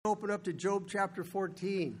Open up to Job chapter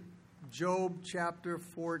 14. Job chapter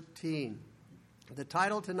 14. The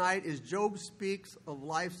title tonight is Job Speaks of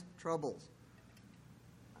Life's Troubles.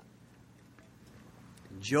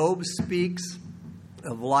 Job speaks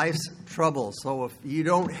of life's troubles. So if you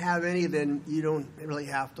don't have any, then you don't really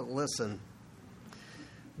have to listen.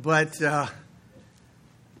 But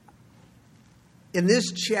in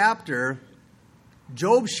this chapter,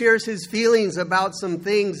 Job shares his feelings about some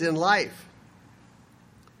things in life.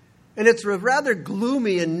 And it's a rather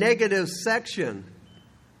gloomy and negative section.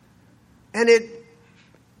 And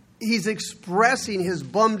he's expressing his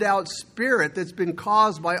bummed out spirit that's been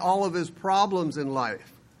caused by all of his problems in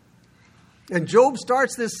life. And Job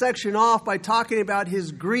starts this section off by talking about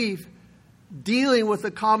his grief dealing with the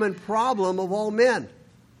common problem of all men.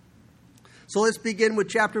 So let's begin with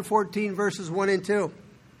chapter 14, verses 1 and 2.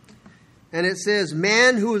 And it says,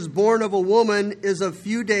 "Man who is born of a woman is of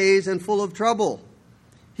few days and full of trouble.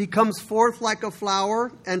 He comes forth like a flower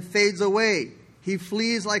and fades away. He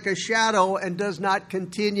flees like a shadow and does not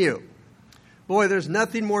continue." Boy, there's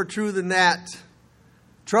nothing more true than that.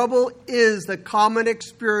 Trouble is the common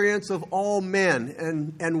experience of all men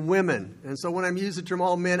and women. And so when I'm using the term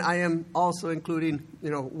all men, I am also including,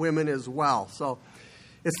 women as well. So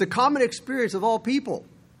it's the common experience of all people.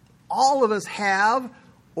 All of us have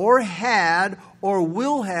or had or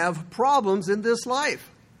will have problems in this life.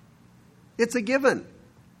 It's a given.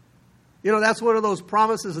 That's one of those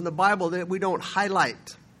promises in the Bible that we don't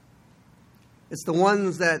highlight. It's the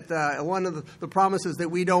ones that, one of the promises that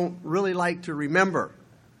we don't really like to remember.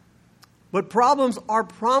 But problems are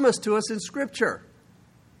promised to us in Scripture.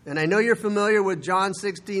 And I know you're familiar with John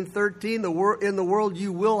 16:13. In the world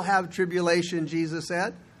you will have tribulation, Jesus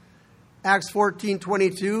said. Acts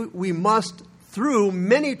 14:22, we must, through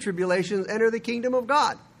many tribulations, enter the kingdom of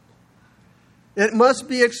God. It must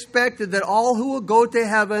be expected that all who will go to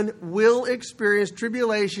heaven will experience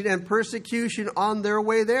tribulation and persecution on their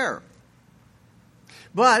way there.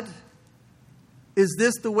 But is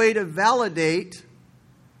this the way to validate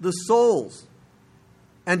the souls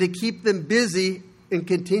and to keep them busy and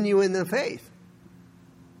continue in the faith?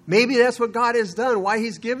 Maybe that's what God has done, why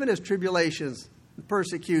He's given us tribulations and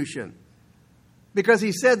persecution. Because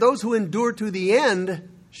He said those who endure to the end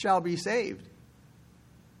shall be saved.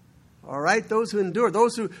 All right, those who endure,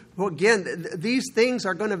 those who again, these things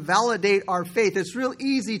are going to validate our faith. It's real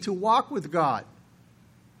easy to walk with God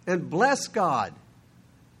and bless God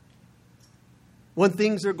when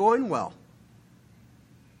things are going well.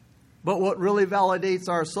 But what really validates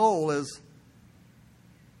our soul is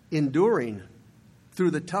enduring through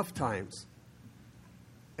the tough times.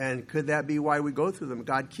 And could that be why we go through them?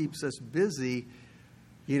 God keeps us busy,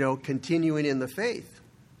 continuing in the faith.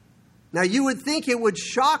 Now, you would think it would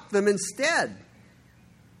shock them instead,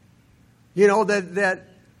 that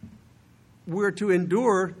we're to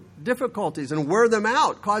endure difficulties and wear them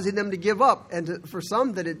out, causing them to give up. And for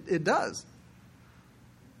some, that it does.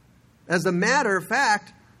 As a matter of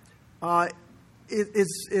fact,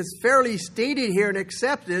 it's fairly stated here and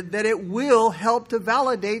accepted that it will help to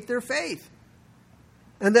validate their faith.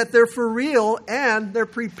 And that they're for real and they're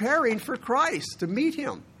preparing for Christ to meet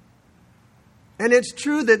Him. And it's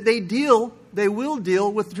true that they will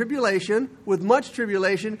deal with tribulation, with much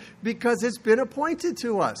tribulation, because it's been appointed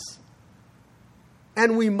to us.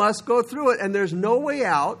 And we must go through it, and there's no way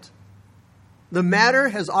out. The matter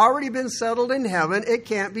has already been settled in heaven. It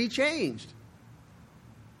can't be changed.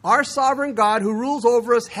 Our sovereign God who rules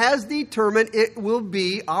over us has determined it will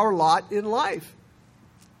be our lot in life.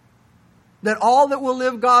 That all that will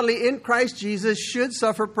live godly in Christ Jesus should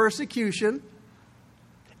suffer persecution.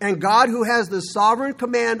 And God, who has the sovereign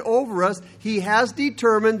command over us, He has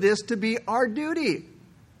determined this to be our duty.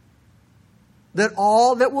 That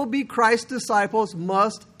all that will be Christ's disciples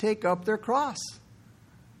must take up their cross.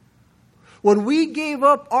 When we gave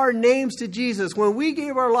up our names to Jesus, when we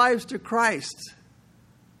gave our lives to Christ,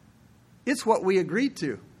 it's what we agreed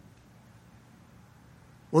to.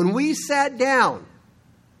 When we sat down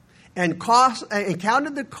and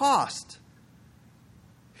counted the cost,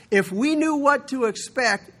 if we knew what to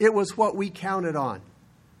expect, it was what we counted on.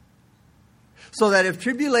 So that if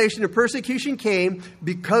tribulation and persecution came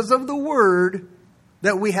because of the word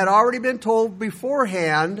that we had already been told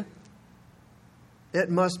beforehand, it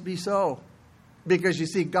must be so. Because you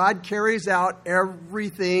see, God carries out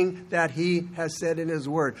everything that He has said in His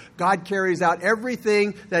word. God carries out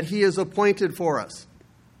everything that He has appointed for us.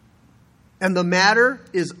 And the matter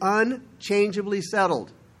is unchangeably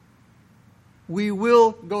settled. We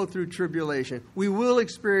will go through tribulation. We will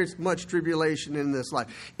experience much tribulation in this life.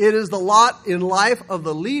 It is the lot in life of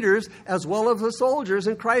the leaders as well as the soldiers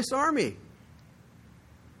in Christ's army.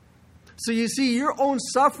 So you see, your own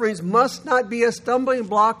sufferings must not be a stumbling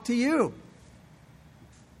block to you.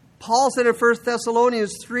 Paul said in 1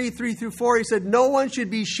 Thessalonians 3:3-4, he said, no one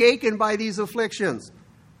should be shaken by these afflictions.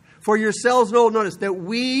 For yourselves know, notice, that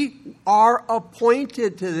we are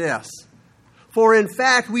appointed to this. For in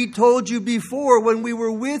fact, we told you before when we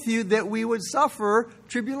were with you that we would suffer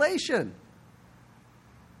tribulation.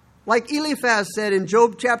 Like Eliphaz said in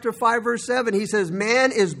Job chapter 5, verse 7, he says,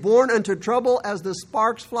 man is born unto trouble as the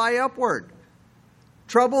sparks fly upward.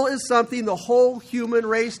 Trouble is something the whole human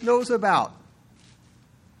race knows about.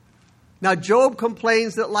 Now, Job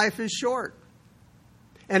complains that life is short.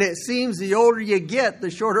 And it seems the older you get,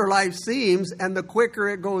 the shorter life seems, and the quicker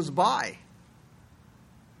it goes by.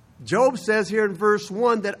 Job says here in verse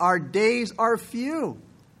 1 that our days are few.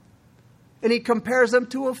 And he compares them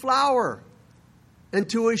to a flower, and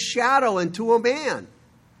to a shadow, and to a man.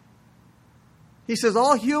 He says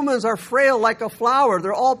all humans are frail like a flower.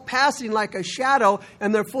 They're all passing like a shadow,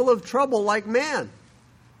 and they're full of trouble like man.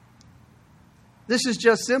 This is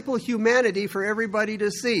just simple humanity for everybody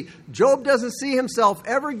to see. Job doesn't see himself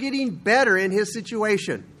ever getting better in his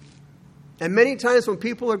situation. And many times when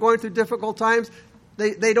people are going through difficult times,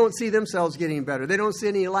 they don't see themselves getting better. They don't see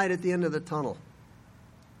any light at the end of the tunnel.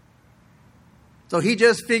 So he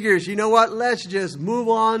just figures, you know what, let's just move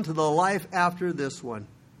on to the life after this one.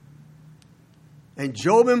 And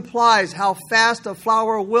Job implies how fast a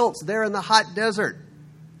flower wilts there in the hot desert.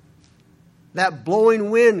 That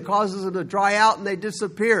blowing wind causes them to dry out and they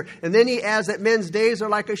disappear. And then he adds that men's days are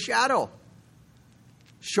like a shadow.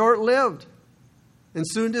 Short-lived. And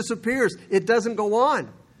soon disappears. It doesn't go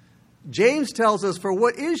on. James tells us, for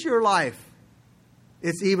what is your life?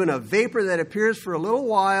 It's even a vapor that appears for a little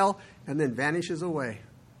while and then vanishes away.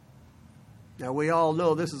 Now we all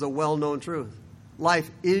know this is a well-known truth.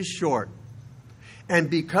 Life is short. And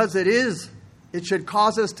because it is, it should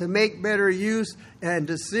cause us to make better use and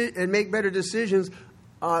make better decisions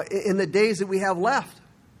in the days that we have left.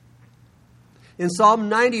 In Psalm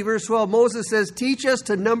 90, verse 12, Moses says, teach us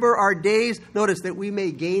to number our days, notice, that we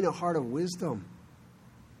may gain a heart of wisdom.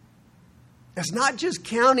 It's not just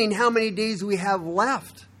counting how many days we have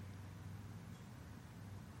left.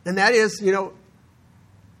 And that is,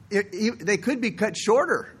 they could be cut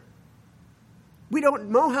shorter. We don't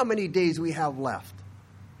know how many days we have left.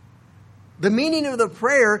 The meaning of the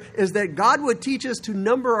prayer is that God would teach us to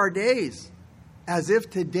number our days as if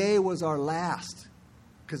today was our last,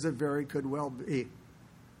 because it very could well be.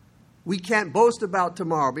 We can't boast about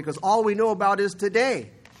tomorrow because all we know about is today.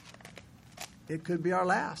 It could be our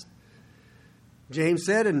last. James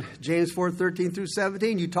said in James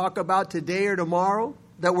 4:13-17, you talk about today or tomorrow,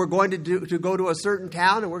 that we're going to go to a certain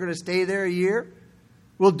town and we're going to stay there a year.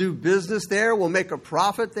 We'll do business there. We'll make a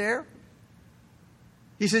profit there.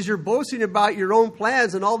 He says you're boasting about your own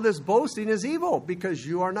plans, and all this boasting is evil because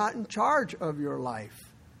you are not in charge of your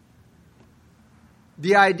life.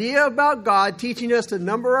 The idea about God teaching us to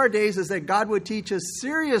number our days is that God would teach us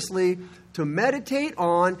seriously to meditate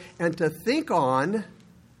on and to think on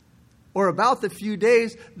or about the few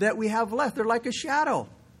days that we have left. They're like a shadow.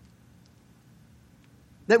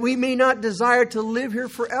 That we may not desire to live here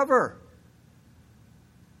forever.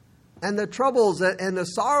 And the troubles and the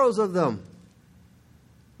sorrows of them,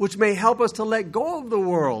 which may help us to let go of the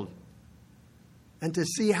world and to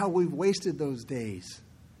see how we've wasted those days.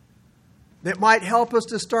 That might help us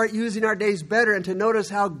to start using our days better and to notice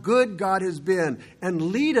how good God has been and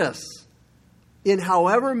lead us in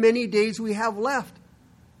however many days we have left,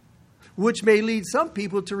 which may lead some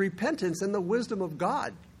people to repentance and the wisdom of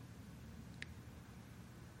God.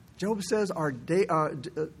 Job says our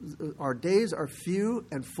days are few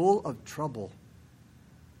and full of trouble.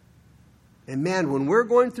 And man, when we're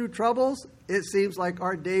going through troubles, it seems like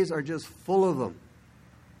our days are just full of them.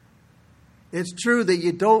 It's true that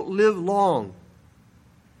you don't live long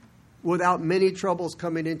without many troubles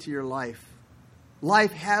coming into your life.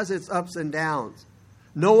 Life has its ups and downs.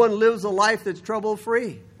 No one lives a life that's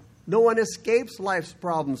trouble-free. No one escapes life's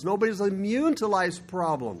problems. Nobody's immune to life's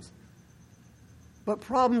problems. But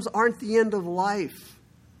problems aren't the end of life.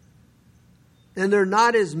 And they're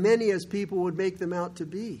not as many as people would make them out to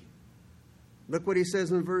be. Look what he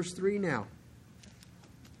says in verse 3 now.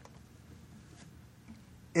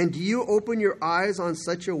 And do you open your eyes on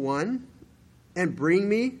such a one and bring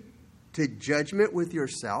me to judgment with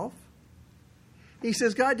yourself? He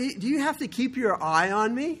says, God, do you have to keep your eye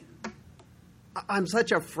on me? I'm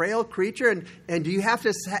such a frail creature, and do you have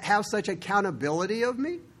to have such accountability of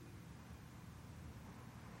me?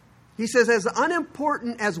 He says, as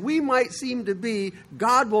unimportant as we might seem to be,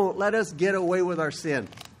 God won't let us get away with our sin.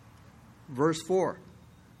 Verse 4.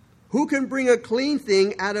 Who can bring a clean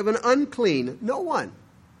thing out of an unclean? No one.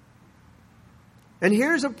 And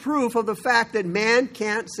here's a proof of the fact that man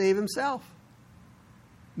can't save himself.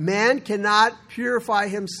 Man cannot purify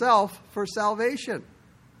himself for salvation.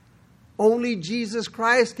 Only Jesus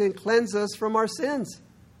Christ can cleanse us from our sins.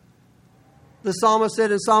 The psalmist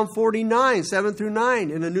said in Psalm 49, 7 through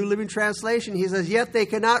 9, in the New Living Translation, he says, "Yet they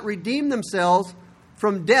cannot redeem themselves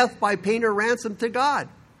from death by paying a ransom to God.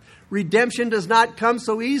 Redemption does not come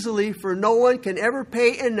so easily, for no one can ever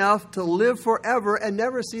pay enough to live forever and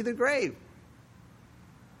never see the grave."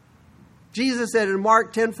 Jesus said in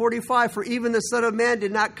Mark 10:45, "For even the Son of Man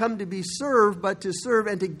did not come to be served, but to serve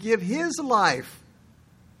and to give his life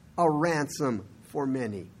a ransom for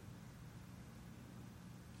many."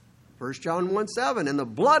 1 John 1:7, "And the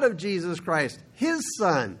blood of Jesus Christ, his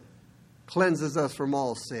Son, cleanses us from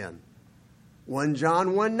all sin." 1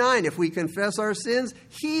 John 1:9, "If we confess our sins,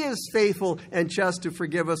 he is faithful and just to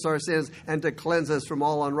forgive us our sins and to cleanse us from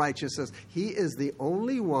all unrighteousness." He is the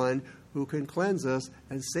only one who can cleanse us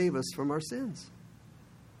and save us from our sins.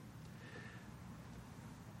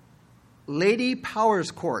 Lady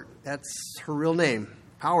Powerscourt, that's her real name,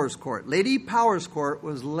 Powerscourt. Lady Powerscourt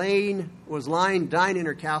was lying dying in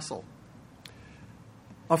her castle.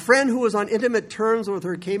 A friend who was on intimate terms with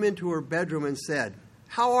her came into her bedroom and said,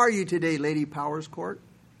 "How are you today, Lady Powerscourt?"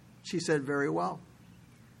 She said, "Very well."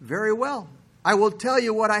 "Very well. I will tell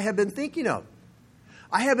you what I have been thinking of.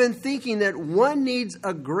 I have been thinking that one needs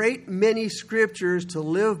a great many scriptures to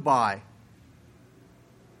live by,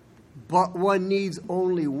 but one needs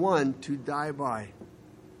only one to die by."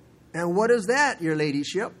 "And what is that, your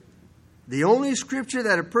ladyship?" "The only scripture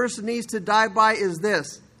that a person needs to die by is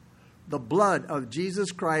this: the blood of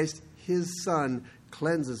Jesus Christ, his Son,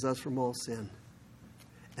 cleanses us from all sin."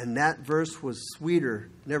 And that verse was sweeter,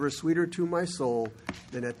 never sweeter to my soul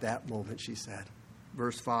than at that moment, she said.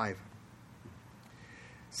 Verse 5.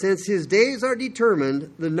 "Since his days are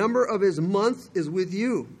determined, the number of his months is with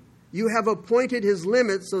you. You have appointed his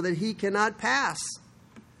limits so that he cannot pass."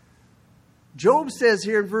 Job says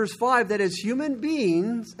here in verse 5 that as a human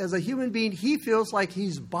being, he feels like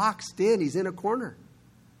he's boxed in. He's in a corner.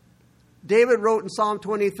 David wrote in Psalm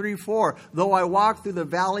 23:4, "Though I walk through the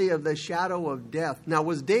valley of the shadow of death." Now,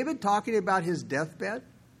 was David talking about his deathbed?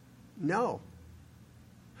 No.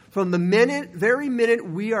 From the very minute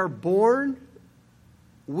we are born,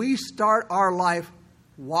 we start our life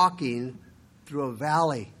walking through a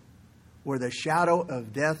valley where the shadow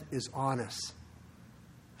of death is on us.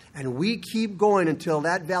 And we keep going until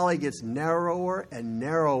that valley gets narrower and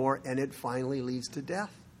narrower, and it finally leads to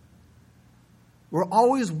death. We're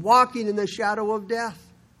always walking in the shadow of death.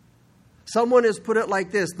 Someone has put it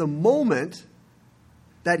like this: the moment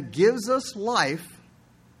that gives us life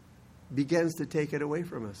begins to take it away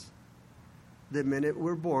from us. The minute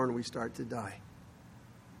we're born, we start to die.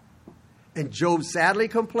 And Job sadly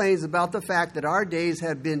complains about the fact that our days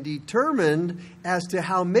have been determined as to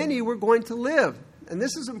how many we're going to live. And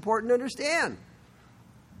this is important to understand.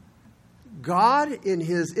 God, in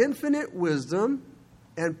his infinite wisdom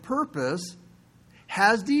and purpose,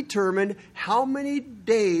 has determined how many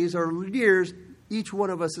days or years each one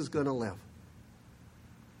of us is going to live.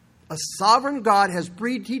 A sovereign God has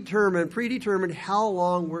predetermined how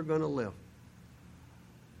long we're going to live.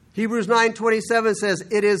 Hebrews 9:27 says,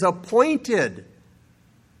 "It is appointed,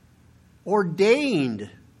 ordained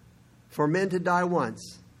for men to die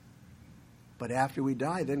once. But after we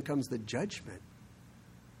die, then comes the judgment.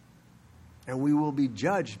 And we will be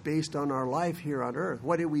judged based on our life here on earth.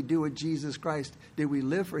 What did we do with Jesus Christ? Did we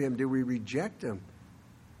live for him? Did we reject him?"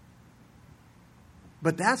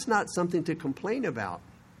 But that's not something to complain about.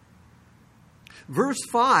 Verse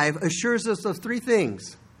 5 assures us of three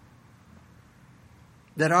things: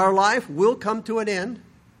 that our life will come to an end,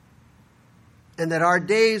 and that our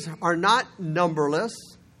days are not numberless,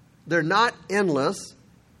 they're not endless,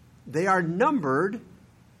 they are numbered,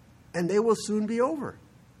 and they will soon be over.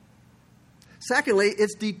 Secondly,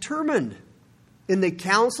 it's determined in the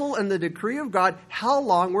counsel and the decree of God how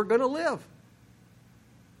long we're going to live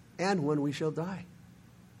and when we shall die.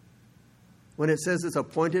 When it says it's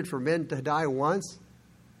appointed for men to die once,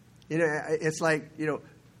 it's like,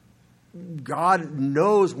 God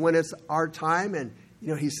knows when it's our time, and,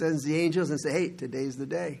 he sends the angels and say, "Hey, today's the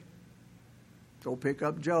day. Go pick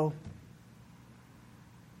up Joe.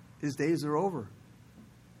 His days are over."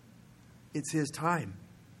 It's his time.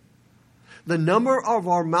 The number of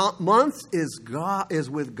our months is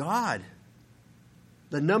with God.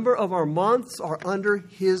 The number of our months are under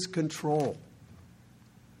his control.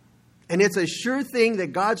 And it's a sure thing that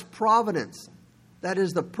God's providence, that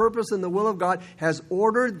is the purpose and the will of God, has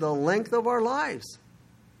ordered the length of our lives.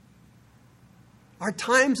 Our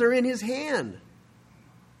times are in His hand.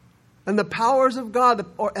 And the powers of God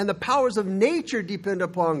and the powers of nature depend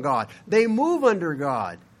upon God. They move under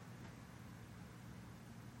God.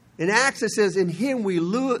 In Acts it says, in Him we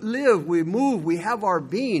live, we move, we have our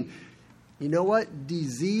being. You know what?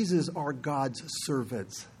 Diseases are God's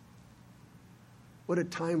servants. What a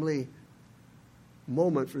timely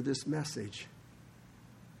moment for this message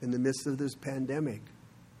in the midst of this pandemic.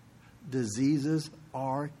 Diseases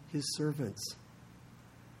are His servants.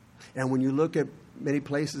 And when you look at many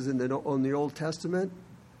places in the Old Testament,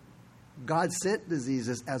 God sent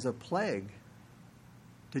diseases as a plague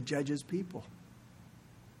to judge His people.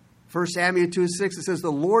 1 Samuel 2:6, it says,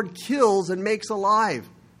 the Lord kills and makes alive.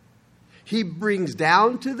 He brings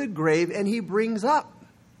down to the grave and He brings up.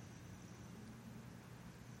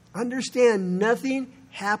 Understand, nothing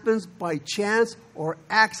happens by chance or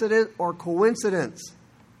accident or coincidence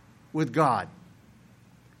with God.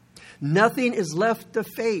 Nothing is left to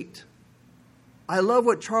fate. I love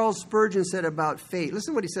what Charles Spurgeon said about fate.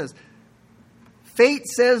 Listen to what he says. Fate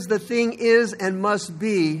says the thing is and must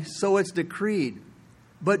be, so it's decreed.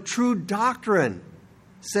 But true doctrine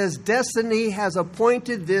says destiny has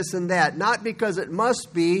appointed this and that, not because it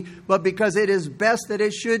must be, but because it is best that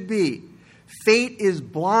it should be. Fate is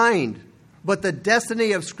blind, but the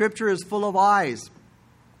destiny of Scripture is full of eyes.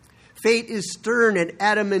 Fate is stern and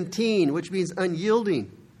adamantine, which means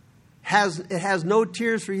unyielding. It has no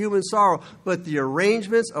tears for human sorrow, but the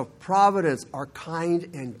arrangements of providence are kind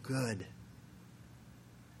and good.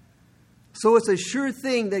 So it's a sure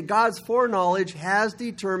thing that God's foreknowledge has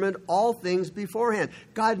determined all things beforehand.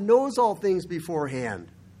 God knows all things beforehand.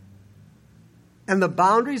 And the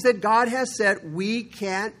boundaries that God has set, we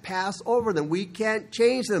can't pass over them. We can't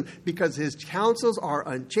change them because His counsels are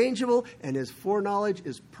unchangeable and His foreknowledge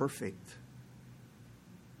is perfect.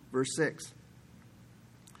 Verse 6.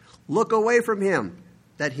 Look away from him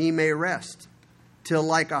that he may rest, till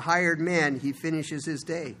like a hired man he finishes his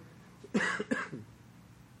day.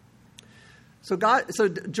 So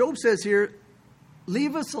Job says here,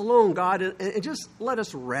 leave us alone, God, and just let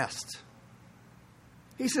us rest.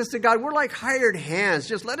 He says to God, we're like hired hands.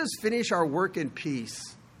 Just let us finish our work in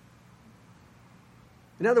peace.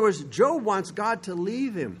 In other words, Job wants God to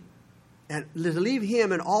leave him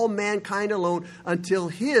and all mankind alone until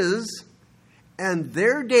his and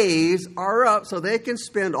their days are up so they can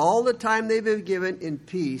spend all the time they've been given in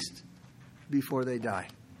peace before they die.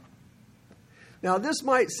 Now, this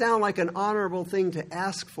might sound like an honorable thing to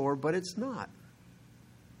ask for, but it's not.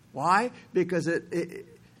 Why? Because it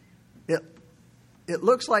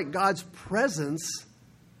looks like God's presence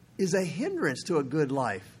is a hindrance to a good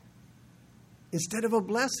life instead of a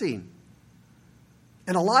blessing.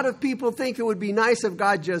 And a lot of people think it would be nice if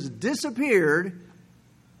God just disappeared,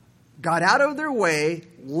 got out of their way,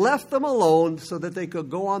 left them alone so that they could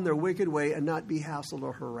go on their wicked way and not be hassled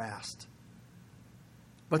or harassed.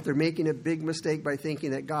 But they're making a big mistake by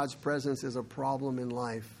thinking that God's presence is a problem in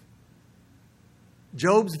life.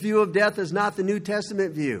 Job's view of death is not the New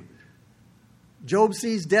Testament view. Job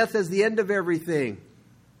sees death as the end of everything,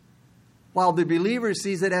 while the believer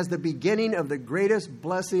sees it as the beginning of the greatest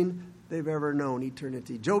blessing they've ever known,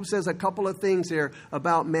 eternity. Job says a couple of things here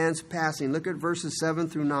about man's passing. Look at verses 7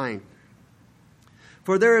 through 9.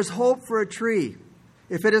 For there is hope for a tree,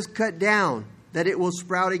 if it is cut down, that it will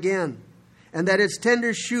sprout again, and that its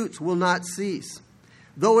tender shoots will not cease.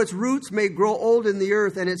 Though its roots may grow old in the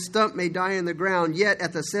earth, and its stump may die in the ground, yet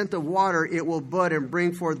at the scent of water it will bud and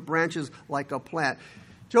bring forth branches like a plant.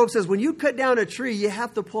 Job says, when you cut down a tree, you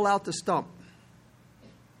have to pull out the stump.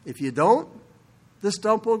 If you don't, the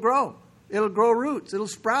stump will grow. It'll grow roots. It'll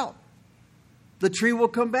sprout. The tree will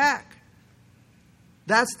come back.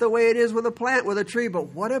 That's the way it is with a plant, with a tree.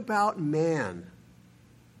 But what about man?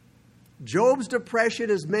 Job's depression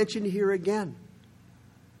is mentioned here again.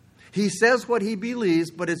 He says what he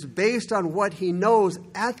believes, but it's based on what he knows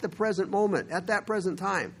at the present moment, at that present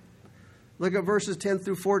time. Look at verses 10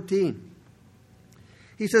 through 14.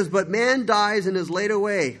 He says, but man dies and is laid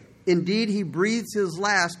away. Indeed, he breathes his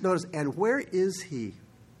last. Notice, and where is he?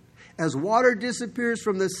 As water disappears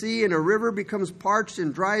from the sea and a river becomes parched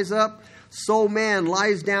and dries up, so man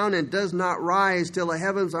lies down and does not rise till the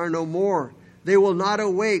heavens are no more. They will not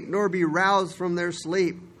awake nor be roused from their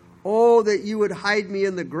sleep. Oh, that you would hide me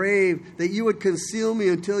in the grave, that you would conceal me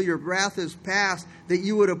until your wrath is past, that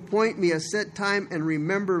you would appoint me a set time and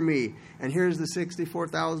remember me. And here's the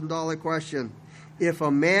 $64,000 question. If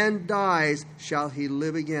a man dies, shall he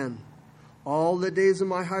live again? All the days of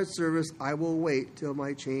my heart service, I will wait till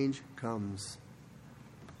my change comes.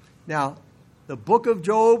 Now, the book of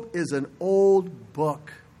Job is an old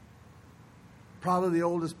book. Probably the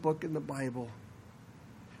oldest book in the Bible.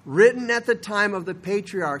 written at the time of the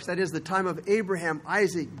patriarchs, that is, the time of Abraham,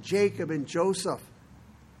 Isaac, Jacob, and Joseph.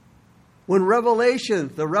 When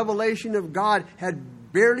the revelation of God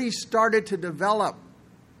had barely started to develop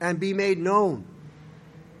and be made known.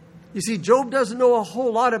 You see, Job doesn't know a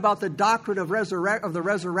whole lot about the doctrine of the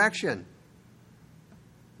resurrection.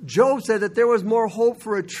 Job said that there was more hope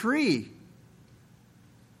for a tree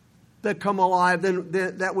that come alive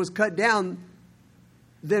that was cut down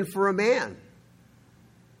than for a man.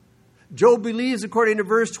 Job believes, according to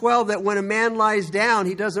verse 12, that when a man lies down,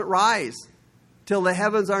 he doesn't rise. Till the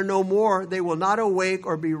heavens are no more, they will not awake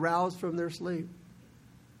or be roused from their sleep.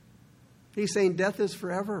 He's saying death is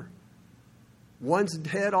forever. Once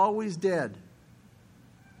dead, always dead.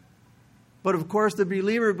 But of course, the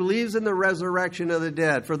believer believes in the resurrection of the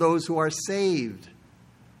dead for those who are saved.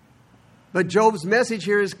 But Job's message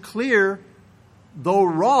here is clear. Though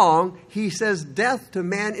wrong, he says death to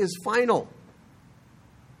man is final.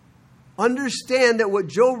 Understand that what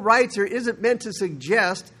Job writes here isn't meant to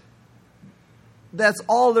suggest that's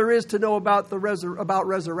all there is to know about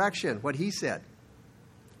resurrection, what he said.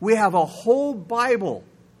 We have a whole Bible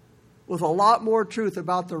with a lot more truth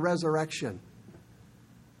about the resurrection.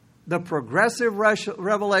 The progressive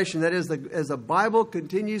revelation, that is, as the Bible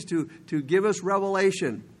continues to give us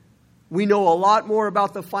revelation, we know a lot more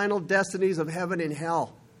about the final destinies of heaven and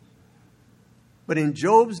hell. But in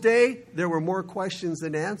Job's day, there were more questions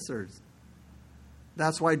than answers.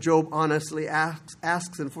 That's why Job honestly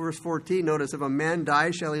asks in verse 14, notice, if a man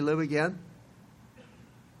dies, shall he live again?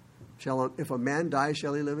 If a man dies,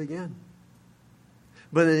 shall he live again?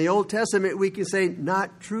 But in the Old Testament, we can say,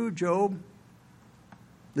 not true, Job.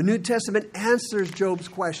 The New Testament answers Job's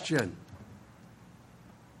question.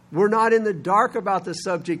 We're not in the dark about the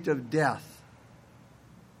subject of death.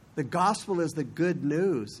 The gospel is the good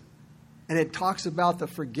news. And it talks about the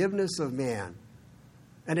forgiveness of man.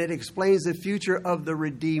 And it explains the future of the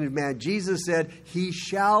redeemed man. Jesus said, he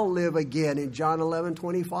shall live again in John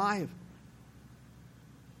 11:25.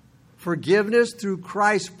 Forgiveness through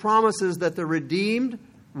Christ promises that the redeemed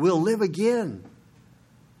will live again.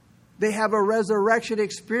 They have a resurrection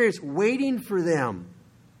experience waiting for them.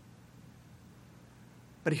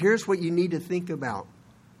 But here's what you need to think about.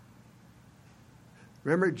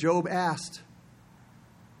 Remember, Job asked,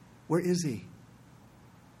 where is he?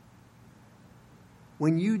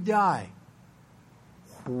 When you die,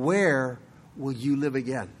 where will you live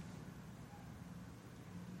again?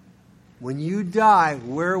 When you die,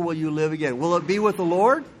 where will you live again? Will it be with the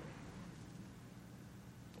Lord?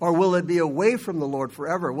 Or will it be away from the Lord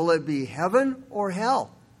forever? Will it be heaven or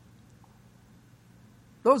hell?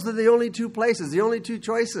 Those are the only two places, the only two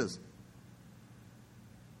choices.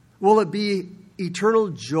 Will it be eternal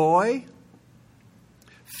joy,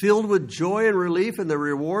 filled with joy and relief and the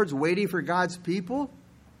rewards waiting for God's people?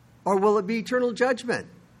 Or will it be eternal judgment,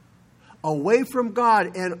 away from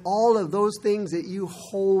God and all of those things that you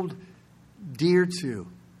hold dear to?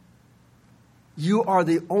 You are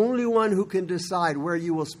the only one who can decide where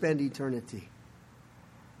you will spend eternity.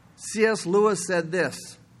 C.S. Lewis said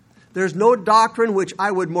this, there's no doctrine which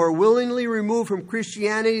I would more willingly remove from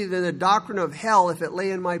Christianity than the doctrine of hell if it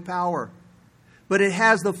lay in my power. But it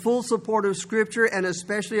has the full support of Scripture and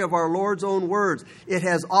especially of our Lord's own words. It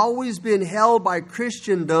has always been held by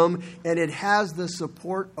Christendom and it has the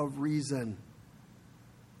support of reason.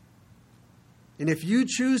 And if you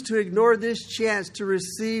choose to ignore this chance to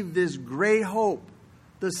receive this great hope,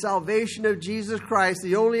 the salvation of Jesus Christ,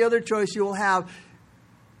 the only other choice you will have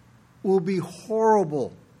will be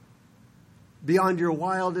horrible beyond your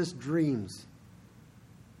wildest dreams.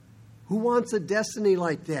 Who wants a destiny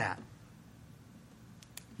like that?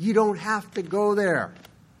 You don't have to go there.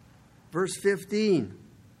 Verse 15.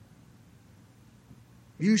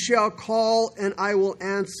 You shall call and I will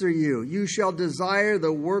answer you. You shall desire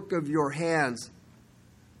the work of your hands.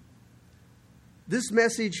 This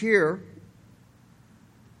message here,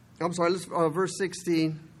 verse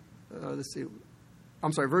 16.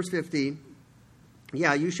 Verse 15.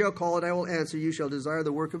 Yeah, you shall call and I will answer. You shall desire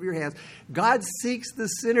the work of your hands. God seeks the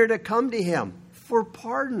sinner to come to him for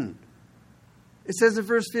pardon. It says in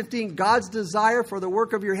verse 15, God's desire for the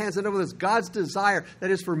work of your hands. In other words, God's desire,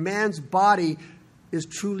 that is for man's body, is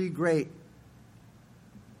truly great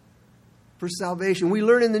for salvation. We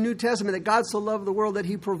learn in the New Testament that God so loved the world that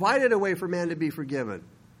he provided a way for man to be forgiven.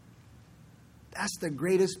 That's the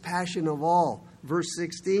greatest passion of all. Verse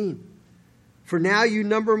 16. For now you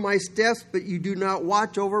number my steps, but you do not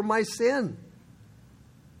watch over my sin.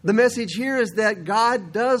 The message here is that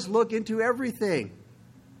God does look into everything.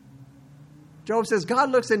 Job says, God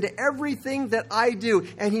looks into everything that I do,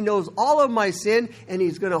 and he knows all of my sin, and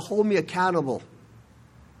he's going to hold me accountable.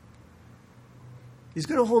 He's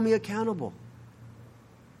going to hold me accountable.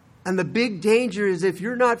 And the big danger is if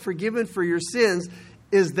you're not forgiven for your sins,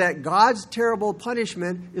 is that God's terrible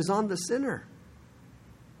punishment is on the sinner.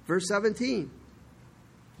 Verse 17.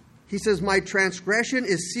 He says, my transgression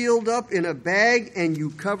is sealed up in a bag, and you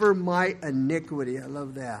cover my iniquity. I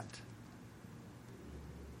love that.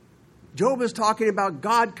 Job is talking about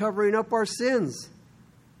God covering up our sins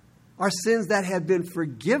that have been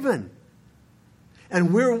forgiven.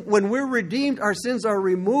 And when we're redeemed, our sins are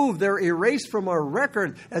removed. They're erased from our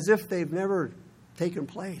record as if they've never taken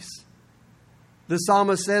place. The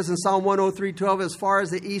psalmist says in Psalm 103:12, as far as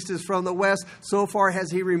the east is from the west, so far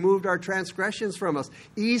has he removed our transgressions from us.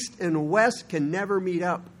 East and west can never meet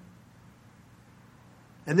up.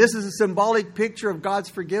 And this is a symbolic picture of God's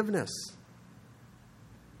forgiveness.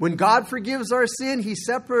 When God forgives our sin, he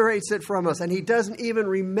separates it from us, and he doesn't even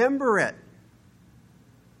remember it.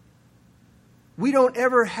 We don't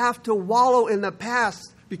ever have to wallow in the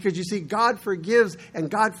past because, you see, God forgives and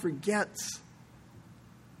God forgets.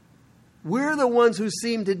 We're the ones who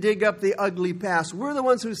seem to dig up the ugly past. We're the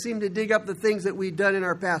ones who seem to dig up the things that we've done in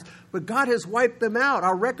our past. But God has wiped them out.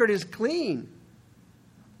 Our record is clean.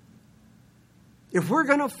 If we're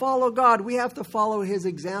going to follow God, we have to follow his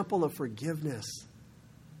example of forgiveness.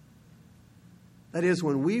 That is,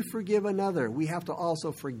 when we forgive another, we have to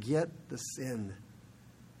also forget the sin.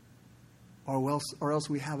 Or else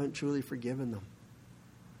we haven't truly forgiven them.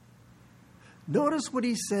 Notice what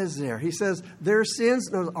he says there. He says, their sins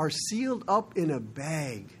are sealed up in a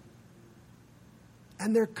bag.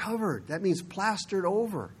 And they're covered. That means plastered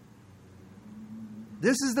over.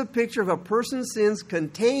 This is the picture of a person's sins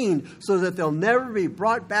contained so that they'll never be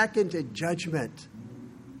brought back into judgment.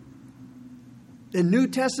 In New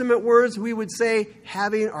Testament words, we would say,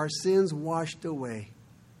 having our sins washed away.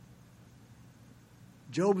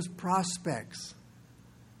 Job's prospects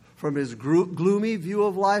from his gloomy view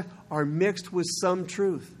of life are mixed with some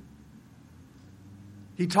truth.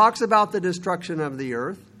 He talks about the destruction of the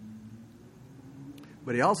earth,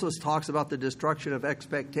 but he also talks about the destruction of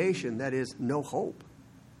expectation, that is, no hope.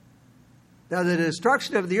 Now, the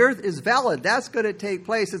destruction of the earth is valid. That's going to take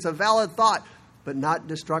place. It's a valid thought, but not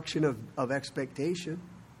destruction of expectation.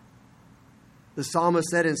 The psalmist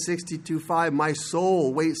said in 62:5, my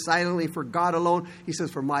soul waits silently for God alone. He says,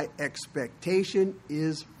 for my expectation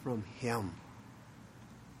is from him.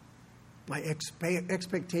 My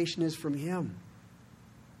expectation is from him.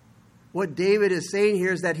 What David is saying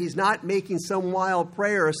here is that he's not making some wild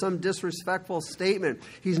prayer or some disrespectful statement.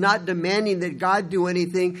 He's not demanding that God do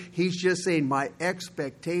anything. He's just saying, my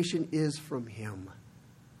expectation is from him.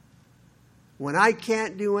 When I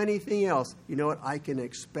can't do anything else, you know what? I can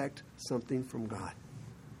expect something from God.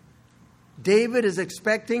 David is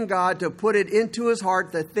expecting God to put it into his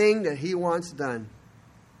heart, the thing that he wants done.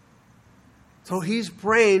 So he's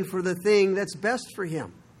praying for the thing that's best for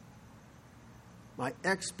him. My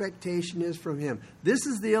expectation is from him. This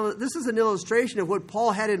is an illustration of what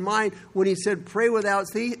Paul had in mind when he said, pray without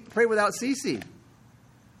ceasing.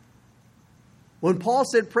 When Paul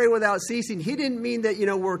said pray without ceasing, he didn't mean that,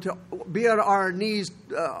 we're to be on our knees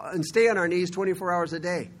and stay on our knees 24 hours a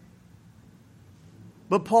day.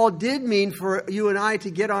 But Paul did mean for you and I to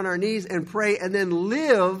get on our knees and pray and then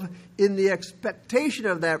live in the expectation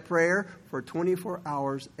of that prayer for 24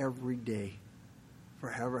 hours every day, for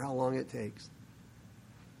however how long it takes.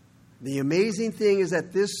 The amazing thing is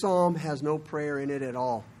that this psalm has no prayer in it at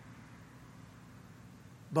all.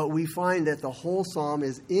 But we find that the whole psalm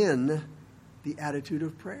is in the attitude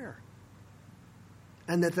of prayer.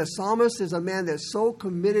 And that the psalmist is a man that's so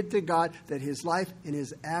committed to God that his life and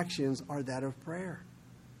his actions are that of prayer.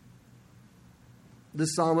 The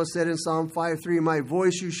psalmist said in Psalm 5:3, my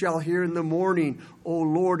voice you shall hear in the morning. O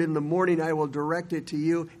Lord, in the morning I will direct it to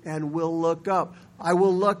you and will look up. I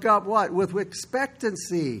will look up what? With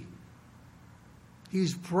expectancy.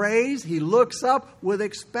 He's praised. He looks up with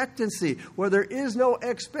expectancy. Where there is no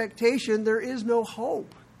expectation, there is no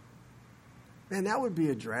hope. Man, that would be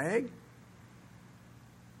a drag.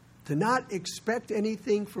 To not expect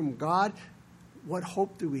anything from God, what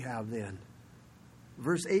hope do we have then?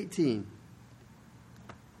 Verse 18.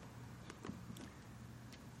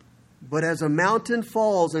 But as a mountain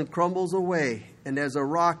falls and crumbles away, and as a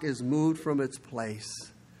rock is moved from its place.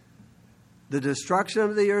 The destruction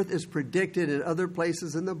of the earth is predicted in other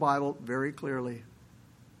places in the Bible very clearly.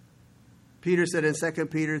 Peter said in 2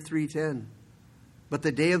 Peter 3:10, but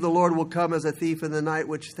the day of the Lord will come as a thief in the night,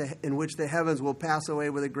 in which the heavens will pass away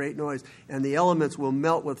with a great noise, and the elements will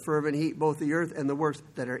melt with fervent heat. Both the earth and the works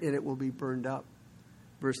that are in it will be burned up.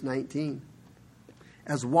 Verse 19.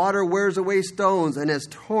 As water wears away stones, and as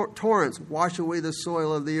torrents wash away the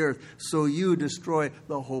soil of the earth, so you destroy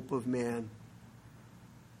the hope of man.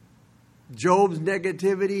 Job's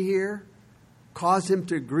negativity here caused him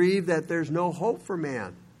to grieve that there's no hope for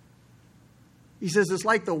man. He says it's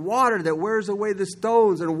like the water that wears away the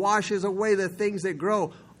stones and washes away the things that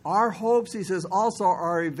grow. Our hopes, he says, also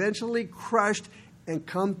are eventually crushed and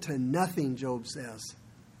come to nothing, Job says.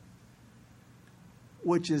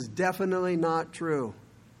 Which is definitely not true.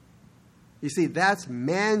 You see, that's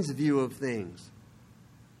man's view of things.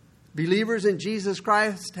 Believers in Jesus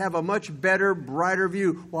Christ have a much better, brighter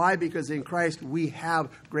view. Why? Because in Christ we have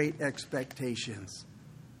great expectations.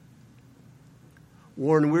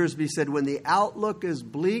 Warren Wiersbe said, when the outlook is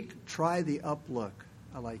bleak, try the uplook.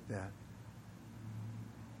 I like that.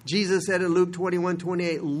 Jesus said in Luke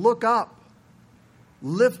 21:28, look up,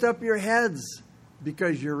 lift up your heads,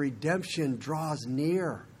 because your redemption draws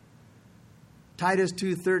near. Titus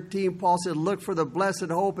 2:13, Paul said, look for the blessed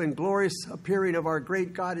hope and glorious appearing of our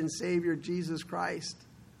great God and Savior, Jesus Christ.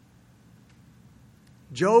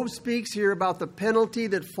 Job speaks here about the penalty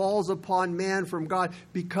that falls upon man from God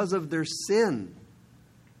because of their sin.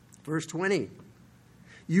 Verse 20,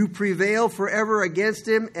 you prevail forever against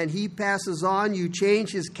him, and he passes on. You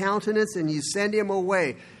change his countenance, and you send him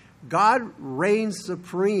away. God reigns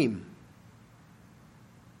supreme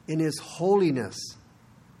in his holiness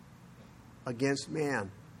against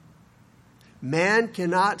man. Man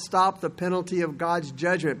cannot stop the penalty of God's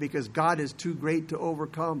judgment because God is too great to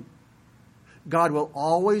overcome. God will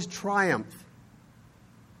always triumph.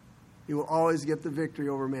 He will always get the victory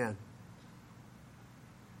over man.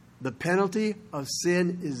 The penalty of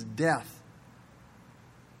sin is death.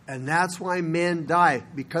 And that's why men die,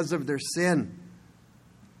 because of their sin.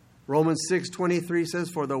 Romans 6:23 says,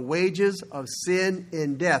 for the wages of sin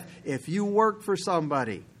is death. If you work for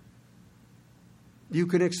somebody, you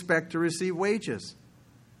can expect to receive wages.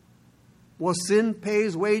 Well, sin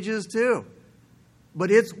pays wages too,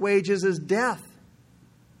 but its wages is death.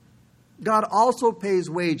 God also pays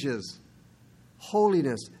wages,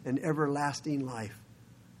 holiness and everlasting life.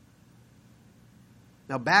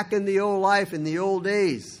 Now, back in the old life, in the old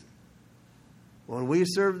days, when we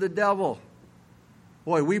served the devil,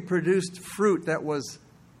 boy, we produced fruit that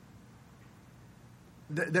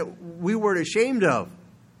we weren't ashamed of.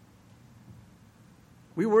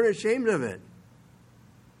 We weren't ashamed of it.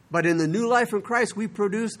 But in the new life in Christ, we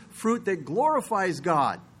produce fruit that glorifies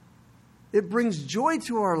God. It brings joy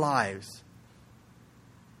to our lives.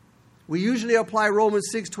 We usually apply Romans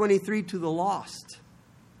 6:23 to the lost.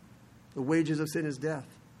 The wages of sin is death.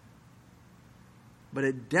 But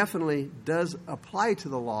it definitely does apply to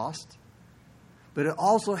the lost. But it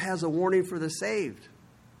also has a warning for the saved.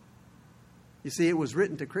 You see, it was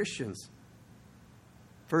written to Christians.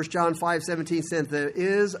 1 John 5:17 says, there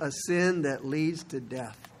is a sin that leads to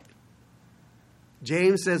death.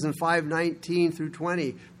 James says in 5:19 through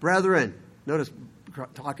 20, brethren, notice,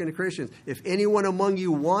 talking to Christians, if anyone among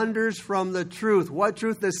you wanders from the truth, what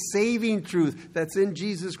truth? The saving truth that's in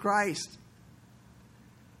Jesus Christ.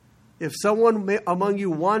 If someone among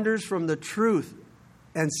you wanders from the truth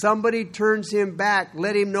and somebody turns him back,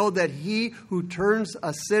 let him know that he who turns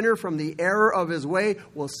a sinner from the error of his way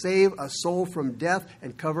will save a soul from death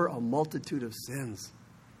and cover a multitude of sins.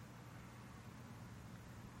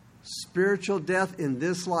 Spiritual death in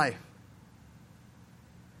this life.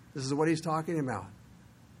 This is what he's talking about.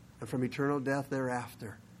 And from eternal death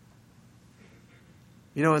thereafter.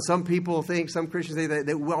 You know, and some people think, some Christians say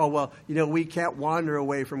that well, you know, we can't wander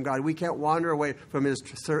away from God. We can't wander away from His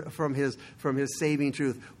saving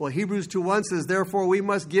truth. Well, Hebrews 2:1 says, therefore we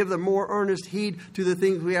must give the more earnest heed to the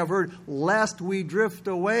things we have heard, lest we drift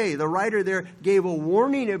away. The writer there gave a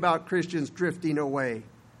warning about Christians drifting away.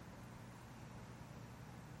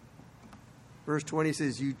 Verse 20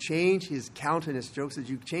 says, you change his countenance. Job says,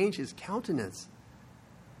 you change his countenance.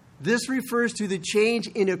 This refers to the change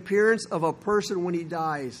in appearance of a person when he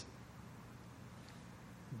dies.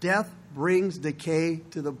 Death brings decay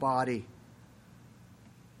to the body.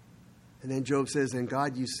 And then Job says, and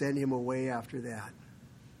God, you send him away after that.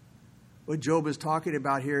 What Job is talking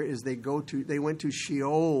about here is they went to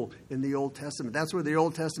Sheol in the Old Testament. That's where the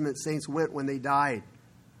Old Testament saints went when they died.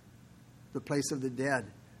 The place of the dead.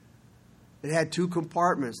 It had two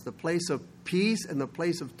compartments, the place of peace and the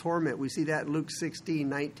place of torment. We see that in Luke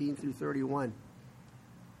 16:19 through 31.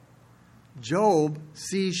 Job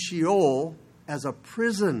sees Sheol as a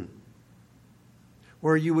prison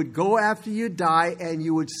where you would go after you die and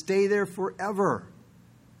you would stay there forever.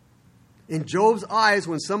 In Job's eyes,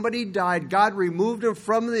 when somebody died, God removed him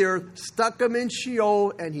from the earth, stuck him in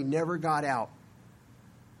Sheol, and he never got out.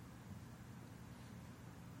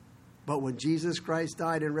 But when Jesus Christ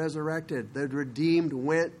died and resurrected, the redeemed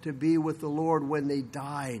went to be with the Lord when they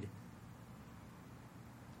died.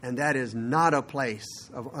 And that is not a place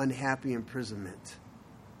of unhappy imprisonment.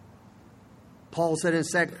 Paul said in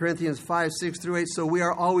 2 Corinthians 5, 6 through 8, so we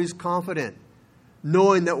are always confident,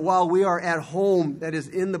 knowing that while we are at home, that is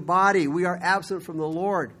in the body, we are absent from the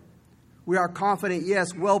Lord. We are confident,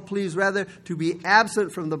 yes, well pleased rather to be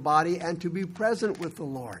absent from the body and to be present with the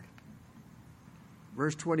Lord.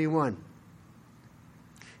 Verse 21.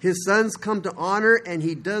 His sons come to honor and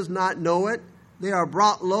he does not know it. They are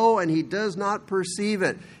brought low and he does not perceive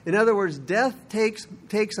it. In other words, death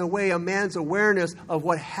takes away a man's awareness of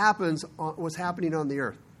what's happening on the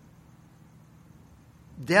earth.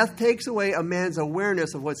 Death takes away a man's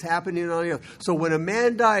awareness of what's happening on the earth. So when a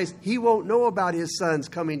man dies, he won't know about his sons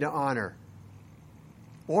coming to honor,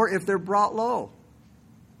 or if they're brought low.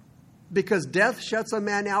 Because death shuts a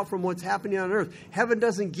man out from what's happening on earth. Heaven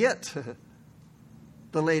doesn't get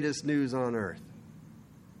the latest news on earth.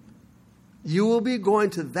 You will be going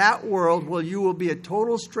to that world where you will be a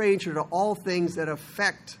total stranger to all things that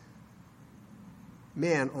affect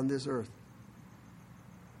man on this earth.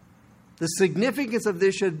 The significance of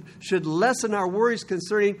this should lessen our worries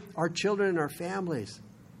concerning our children and our families.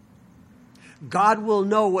 God will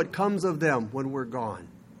know what comes of them when we're gone.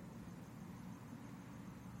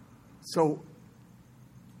 So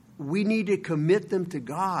we need to commit them to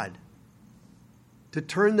God, to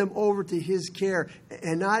turn them over to His care,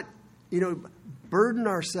 and not, burden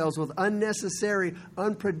ourselves with unnecessary,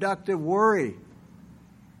 unproductive worry.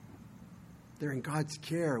 They're in God's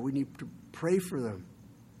care. We need to pray for them.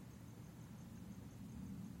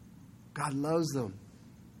 God loves them.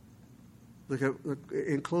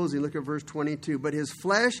 In closing, look at verse 22. But his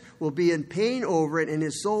flesh will be in pain over it, and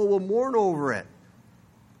his soul will mourn over it.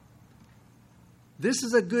 This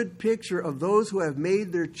is a good picture of those who have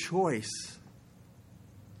made their choice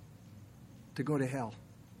to go to hell.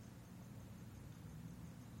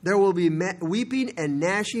 There will be weeping and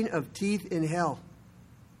gnashing of teeth in hell.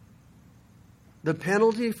 The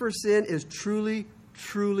penalty for sin is truly,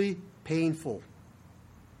 truly painful.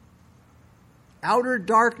 Outer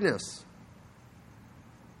darkness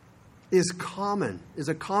is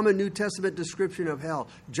a common New Testament description of hell.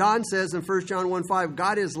 John says in 1 John 1:5,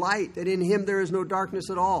 God is light, and in him there is no darkness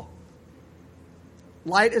at all.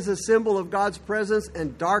 Light is a symbol of God's presence,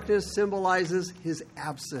 and darkness symbolizes his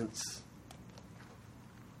absence.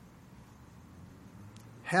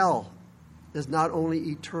 Hell is not only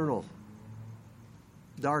eternal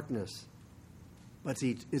darkness, but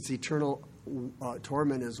it's eternal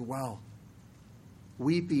torment as well.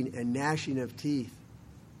 Weeping and gnashing of teeth.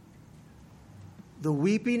 The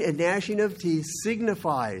weeping and gnashing of teeth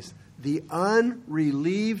signifies the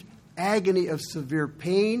unrelieved agony of severe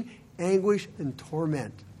pain, anguish, and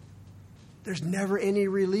torment. There's never any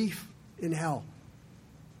relief in hell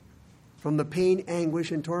from the pain,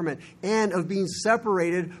 anguish, and torment, and of being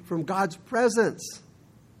separated from God's presence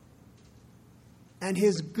and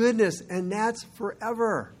his goodness, and that's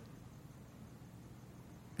forever.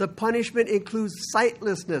 The punishment includes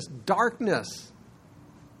sightlessness, darkness,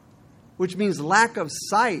 which means lack of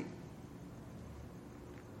sight.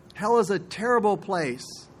 Hell is a terrible place.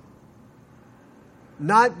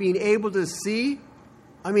 Not being able to see,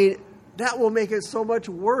 that will make it so much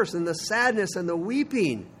worse. And the sadness and the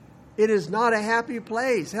weeping. It is not a happy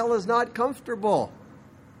place. Hell is not comfortable.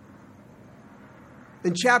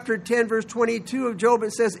 In chapter 10, verse 22 of Job,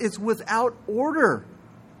 it says it's without order.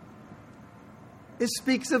 It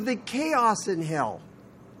speaks of the chaos in hell,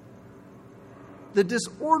 the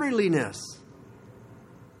disorderliness.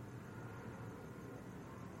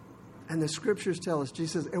 And the scriptures tell us,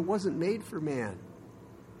 Jesus says, it wasn't made for man.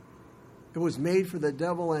 It was made for the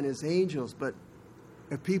devil and his angels. But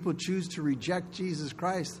if people choose to reject Jesus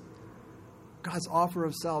Christ, God's offer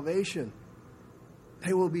of salvation,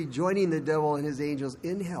 they will be joining the devil and his angels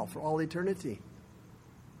in hell for all eternity.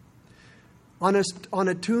 On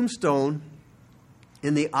a tombstone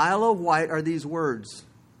in the Isle of Wight are these words: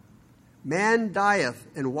 Man dieth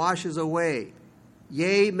and washes away.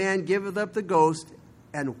 Yea, man giveth up the ghost,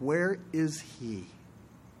 and where is he?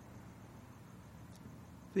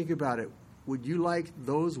 Think about it. Would you like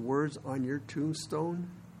those words on your tombstone?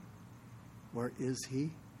 Where is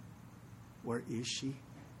he? Where is she?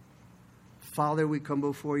 Father, we come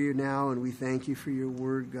before you now, and we thank you for your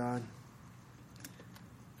word, God.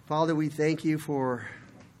 Father, we thank you for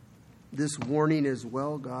this warning as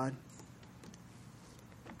well, God.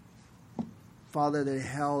 Father, that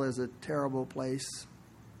hell is a terrible place.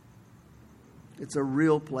 It's a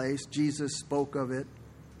real place. Jesus spoke of it,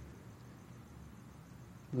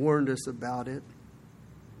 warned us about it.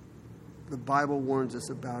 The Bible warns us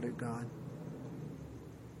about it, God.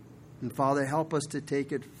 And Father, help us to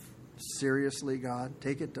take it seriously, God.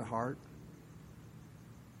 Take it to heart.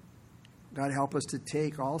 God, help us to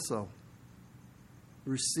take also,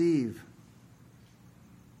 receive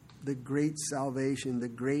the great salvation, the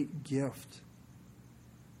great gift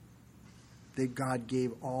that God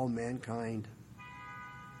gave all mankind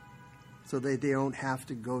so that they don't have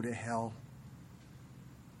to go to hell.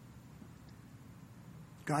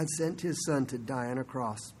 God sent his Son to die on a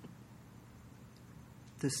cross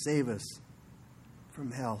to save us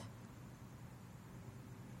from hell,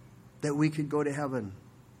 that we could go to heaven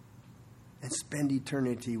and spend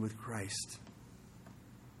eternity with Christ.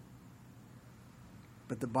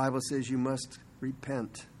 But the Bible says you must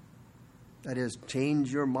repent. That is,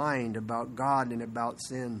 change your mind about God and about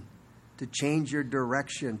sin, to change your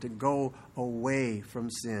direction, to go away from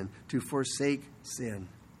sin, to forsake sin,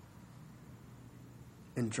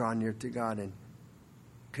 and draw near to God and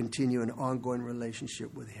continue an ongoing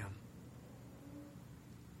relationship with him.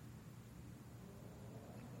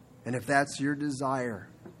 And if that's your desire,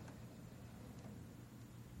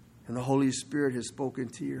 and the Holy Spirit has spoken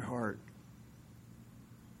to your heart,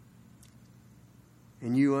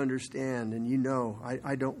 and you understand and you know,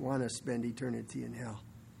 I don't want to spend eternity in hell.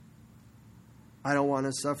 I don't want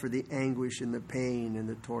to suffer the anguish and the pain and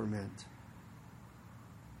the torment.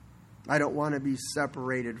 I don't want to be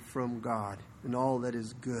separated from God and all that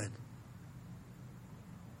is good.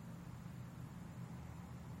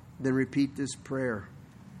 Then repeat this prayer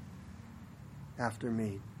after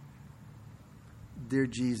me. Dear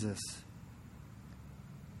Jesus,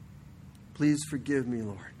 please forgive me,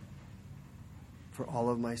 Lord, for all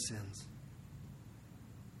of my sins.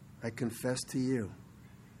 I confess to you,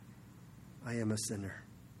 I am a sinner.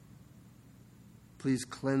 Please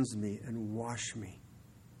cleanse me and wash me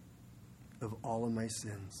of all of my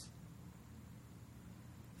sins.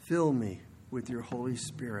 Fill me with your Holy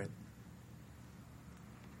Spirit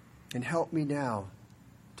and help me now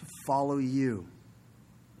to follow you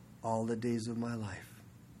all the days of my life.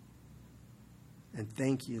 And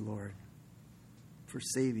thank you, Lord, for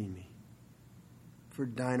saving me, for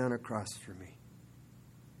dying on a cross for me.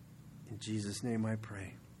 In Jesus' name I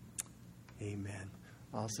pray. Amen.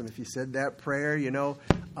 Awesome. If you said that prayer,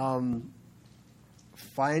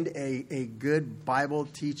 find a good Bible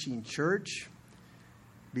teaching church.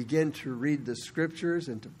 Begin to read the scriptures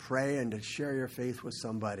and to pray and to share your faith with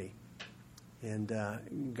somebody. And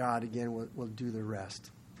God, again, will do the rest.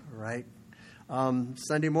 All right?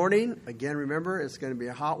 Sunday morning, again, remember, it's going to be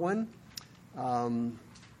a hot one.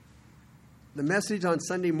 The message on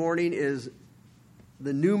Sunday morning is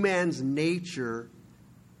the new man's nature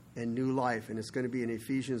and new life. And it's going to be in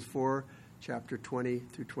Ephesians 4, chapter 20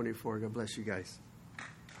 through 24. God bless you guys.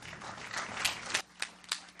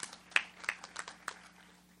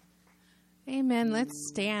 Amen. Let's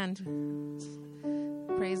stand.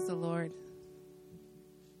 Praise the Lord.